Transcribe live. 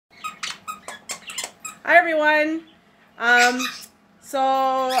Hi everyone. Um,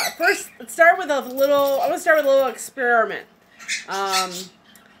 so first, let's start with a little. I want to start with a little experiment. Um,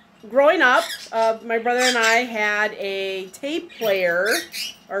 Growing up, my brother and I had a tape player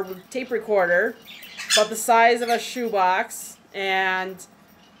or tape recorder, about the size of a shoebox, and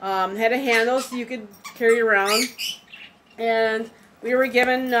had a handle so you could carry it around. And we were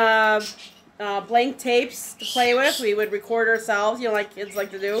given blank tapes to play with. We would record ourselves, like kids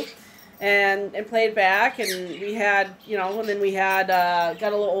like to do, and play it back. And we had, and then we had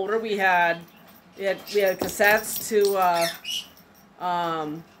got a little older. We had cassettes to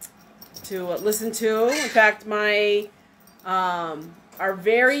listen to. In fact, my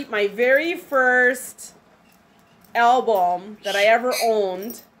very first album that I ever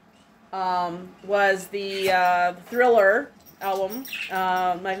owned was the Thriller album,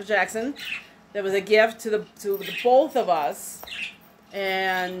 Michael Jackson. That was a gift to the both of us,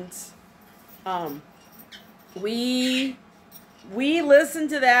 and we listened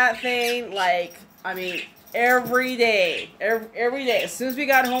to that thing every day, every day. As soon as we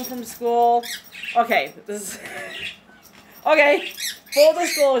got home from school, okay, okay, full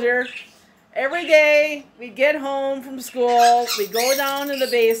disclosure. Every day we'd get home from school, we'd go down to the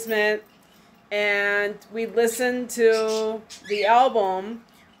basement, and we'd listen to the album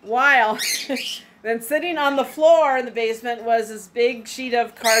while then sitting on the floor in the basement was this big sheet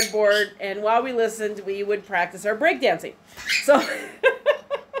of cardboard, and while we listened, we would practice our breakdancing. So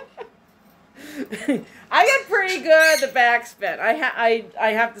I got pretty good at the backspin,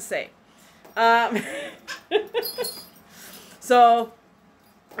 I have to say. So,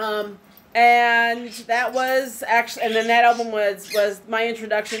 and that was actually, and then that album was my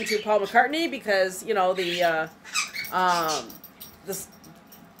introduction to Paul McCartney, because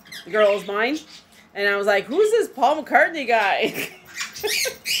the girl was mine, and I was like, who's this Paul McCartney guy?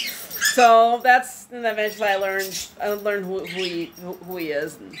 So and eventually I learned who he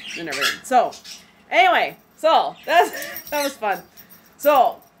is and everything. So anyway, so that was fun.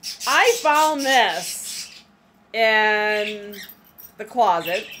 So I found this in the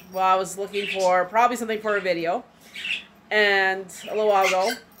closet while I was looking for probably something for a video, and a little while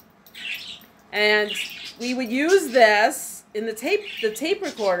ago, and we would use this in the tape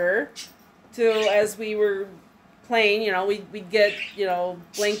recorder as we were playing. We'd get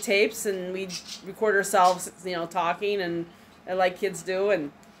blank tapes, and we'd record ourselves talking and like kids do,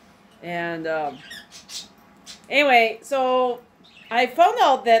 and anyway, so I found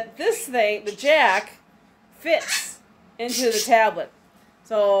out that this thing, the jack, fits into the tablet.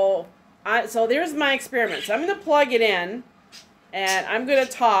 So there's my experiment. So I'm going to plug it in, and I'm going to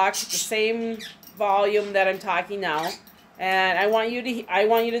talk the same volume that I'm talking now. And I want you to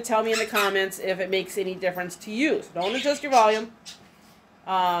tell me in the comments if it makes any difference to you. So don't adjust your volume.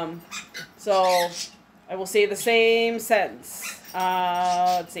 So I will say the same sentence.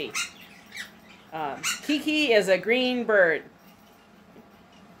 Let's see. Kiki is a green bird.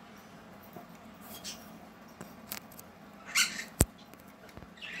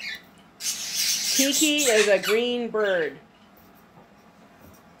 Kiki is a green bird.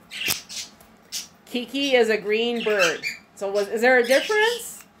 Kiki is a green bird. So is there a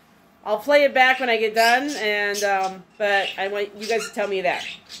difference? I'll play it back when I get done, and but I want you guys to tell me that.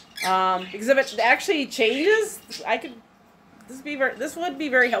 Because if it actually changes, this would be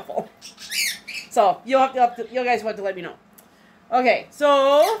very helpful. So you guys will have to let me know. Okay,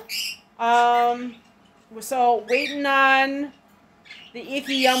 so waiting on the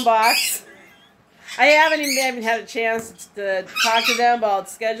Icky Yum box. I haven't had a chance to talk to them about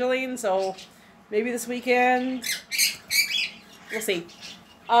scheduling, so maybe this weekend. We'll see.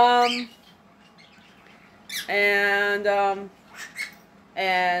 And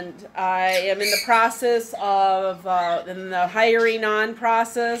I am in the process of in the hiring on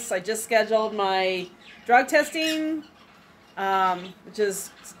process. I just scheduled my drug testing, which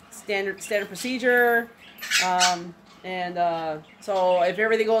is standard procedure. So if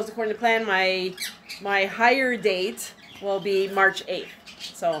everything goes according to plan, my hire date will be March 8th.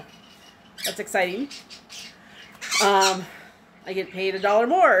 So that's exciting. I get paid $1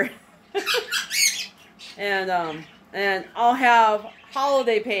 more. And I'll have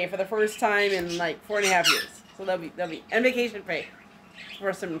holiday pay for the first time in like 4.5 years. So that'll be and vacation pay for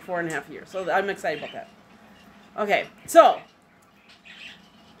us in 4.5 years. So I'm excited about that. Okay, so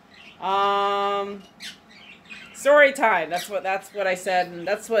story time. That's what I said, and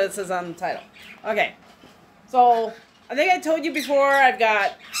that's what it says on the title. Okay, so I think I told you before. I've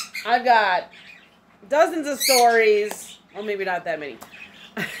got dozens of stories. Well, maybe not that many.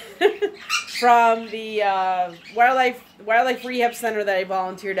 From the wildlife rehab center that I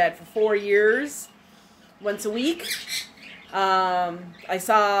volunteered at for 4 years. once a week. I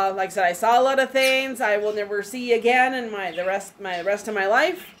saw, like I said, I saw a lot of things I will never see again in the rest of my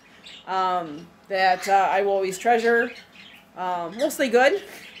life. That I will always treasure. Mostly good.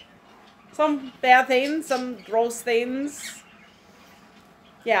 Some bad things, some gross things.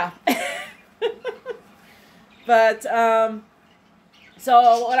 Yeah. But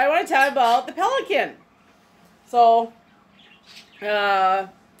so what I want to tell you about the Pelican. So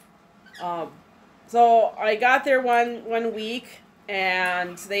so I got there one week,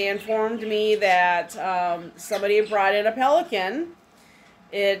 and they informed me that somebody had brought in a pelican.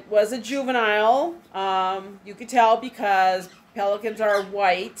 It was a juvenile. You could tell because pelicans are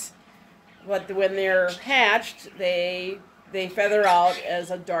white, but when they're hatched, they feather out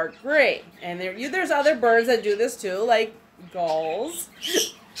as a dark gray. And there's other birds that do this too, like gulls,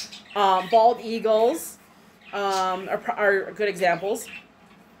 bald eagles are good examples.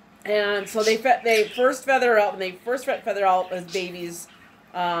 And so they first feather out, when they first feather out as babies,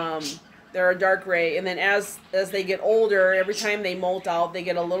 they're a dark gray, and then as they get older, every time they molt out, they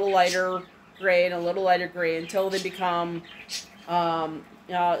get a little lighter gray and a little lighter gray until they become an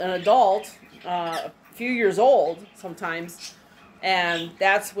adult, a few years old sometimes, and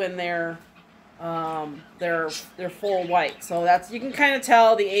that's when they're full white. So you can kind of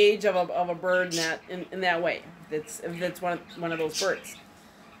tell the age of a bird in that way. If it's one of those birds.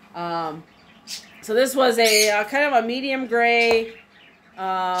 So this was a kind of a medium gray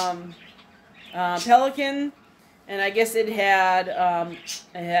pelican, and I guess it had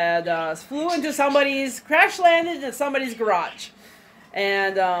crash landed into somebody's garage,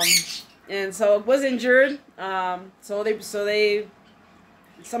 and so it was injured. So they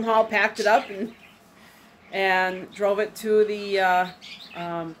somehow packed it up and drove it to the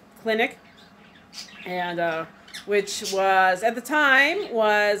clinic, and which was at the time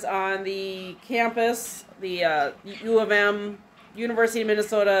was on the campus, the U of M, University of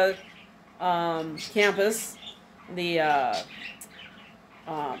Minnesota campus, the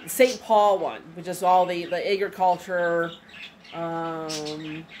St. Paul one, which is all the agriculture.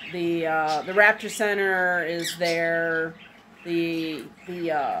 The Raptor Center is there. The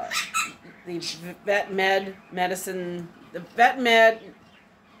vet med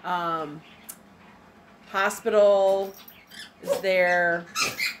hospital is there.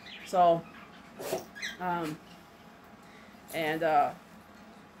 So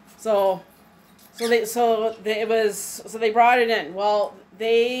they brought it in. Well,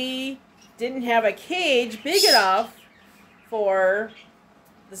 they didn't have a cage big enough for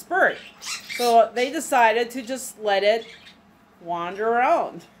this bird, so they decided to just let it wander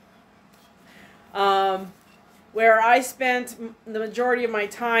around. Where I spent the majority of my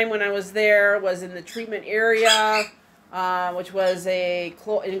time when I was there was in the treatment area, which was a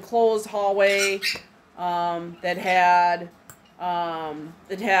enclosed hallway that had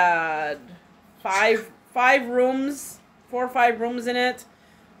four or five rooms in it.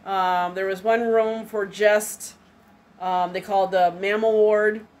 There was one room for just they called the mammal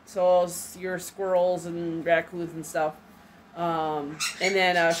ward, so your squirrels and raccoons and stuff, and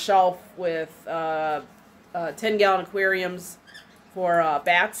then a shelf with 10-gallon aquariums for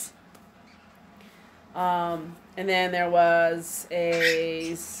bats. And then there was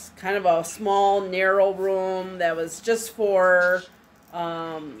a kind of a small, narrow room that was just for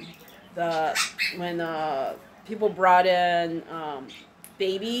when people brought in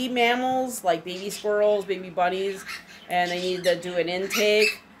baby mammals, like baby squirrels, baby bunnies, and they needed to do an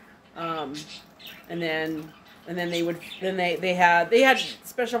intake. And then they had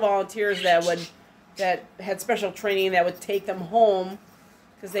special volunteers that had special training that would take them home,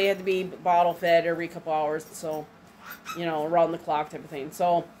 because they had to be bottle fed every couple hours, so around the clock type of thing.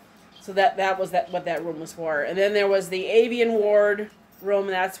 So that was what that room was for. And then there was the avian ward room,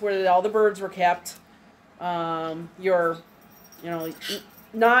 and that's where all the birds were kept. Not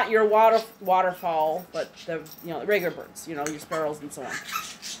your waterfowl, but the regular birds, your sparrows and so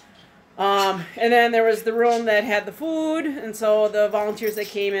on. And then there was the room that had the food, and so the volunteers that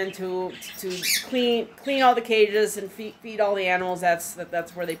came in to clean all the cages and feed all the animals. That's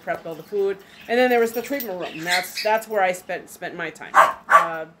where they prepped all the food. And then there was the treatment room. And that's where I spent my time,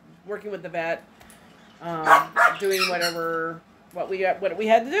 working with the vet, doing what we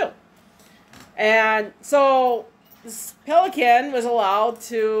had to do. And so this pelican was allowed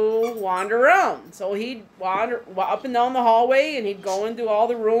to wander around. So he'd wander up and down the hallway, and he'd go into all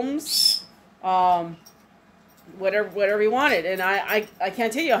the rooms, whatever he wanted. And I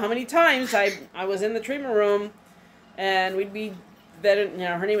can't tell you how many times I was in the treatment room, and we'd be vetted.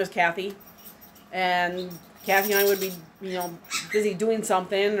 Her name was Kathy, and Kathy and I would be, busy doing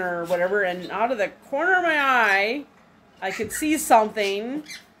something or whatever, and out of the corner of my eye, I could see something,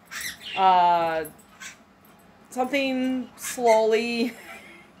 something slowly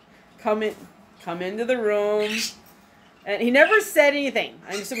come into the room, and he never said anything.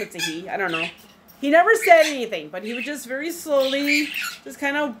 I assume it's a he. I don't know. He never said anything, but he would just very slowly just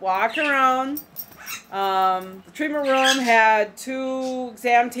kind of walk around. The treatment room had 2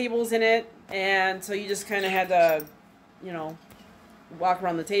 exam tables in it, and so you just kind of had to, walk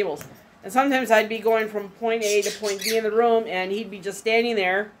around the tables. And sometimes I'd be going from point A to point B in the room, and he'd be just standing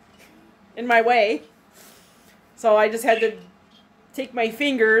there in my way. So I just had to take my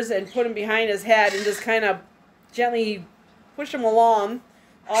fingers and put them behind his head and just kind of gently push him along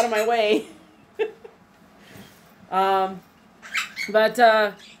out of my way.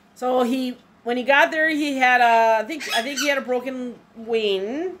 So when he got there, he had I think he had a broken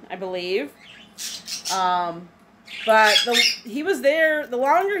wing, I believe. But he was there. The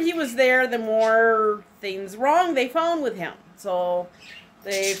longer he was there, the more things wrong they found with him. So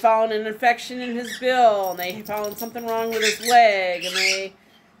they found an infection in his bill, and they found something wrong with his leg,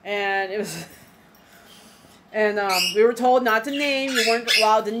 and we were told not to name. You weren't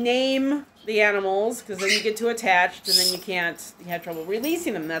allowed to name the animals because then you get too attached, and then you have trouble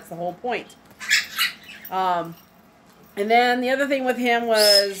releasing them. That's the whole point. And then the other thing with him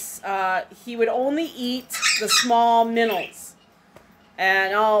was he would only eat the small minnows.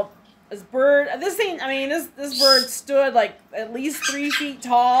 And this bird stood like at least 3 feet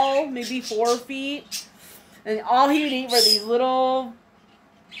tall, maybe 4 feet, and all he would eat were these little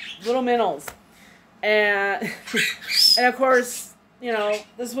minnows. And and of course, they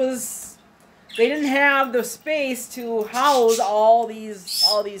didn't have the space to house all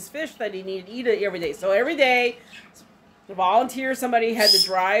these fish that he needed to eat every day. So every day, the volunteer, somebody had to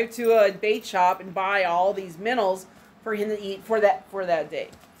drive to a bait shop and buy all these minnows for him to eat for that day.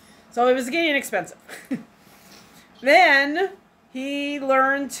 So it was getting expensive. Then he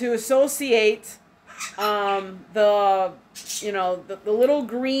learned to associate the little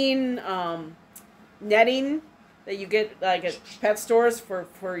green netting that you get like at pet stores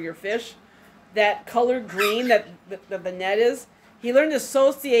for your fish. That color green that the net is. He learned to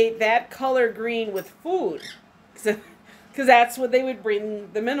associate that color green with food. Because that's what they would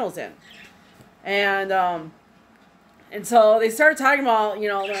bring the minnows in. And so they started talking about,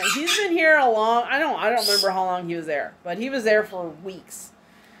 he's been here I don't remember how long he was there, but he was there for weeks.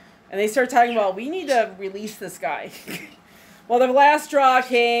 And they started talking about, we need to release this guy. Well, the last straw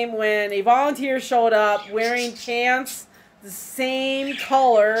came when a volunteer showed up wearing pants the same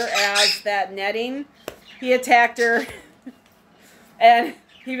color as that netting. He attacked her, and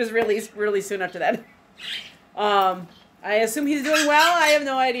he was released really soon after that. I assume he's doing well. I have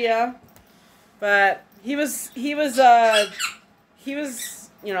no idea, but he was. I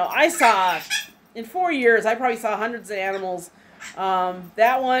saw in 4 years. I probably saw hundreds of animals.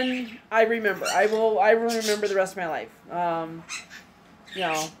 That one I remember. I will remember the rest of my life.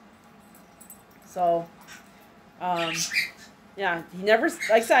 So. Yeah, he never.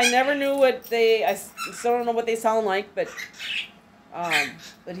 Like I said, I never knew what they. I still don't know what they sound like, but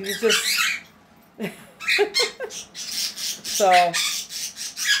he was just. So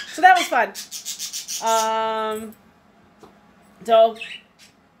that was fun.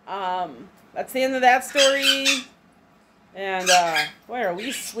 That's the end of that story. And boy, are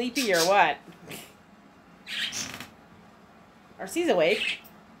we sleepy or what? RC's awake.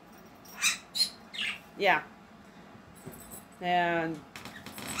 Yeah. And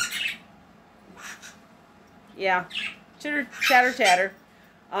yeah, chitter, chatter, chatter.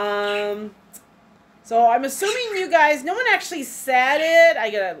 So I'm assuming you guys. No one actually said it.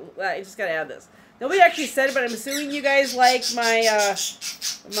 I just gotta add this. Nobody actually said it, but I'm assuming you guys like my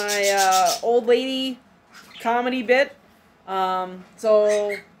my old lady comedy bit.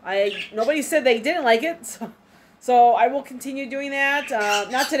 Nobody said they didn't like it. So I will continue doing that.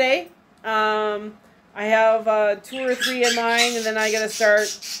 Not today. I have 2 or 3 in mind, and then I gotta start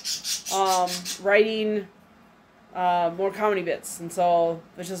writing more comedy bits, and so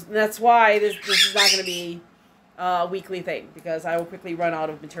that's why this is not gonna be a weekly thing, because I will quickly run out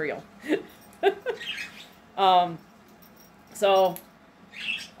of material.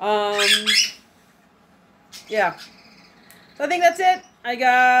 Yeah. So I think that's it. I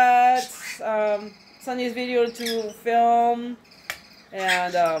got Sunday's video to film,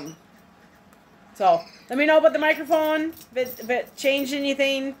 and so let me know about the microphone if it changed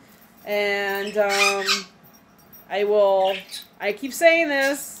anything, and I keep saying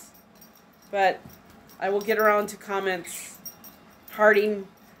this, but I will get around to comments, heart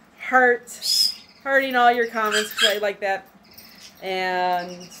hearting all your comments because I like that.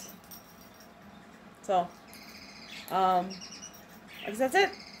 And so, I guess that's it.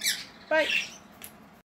 Bye.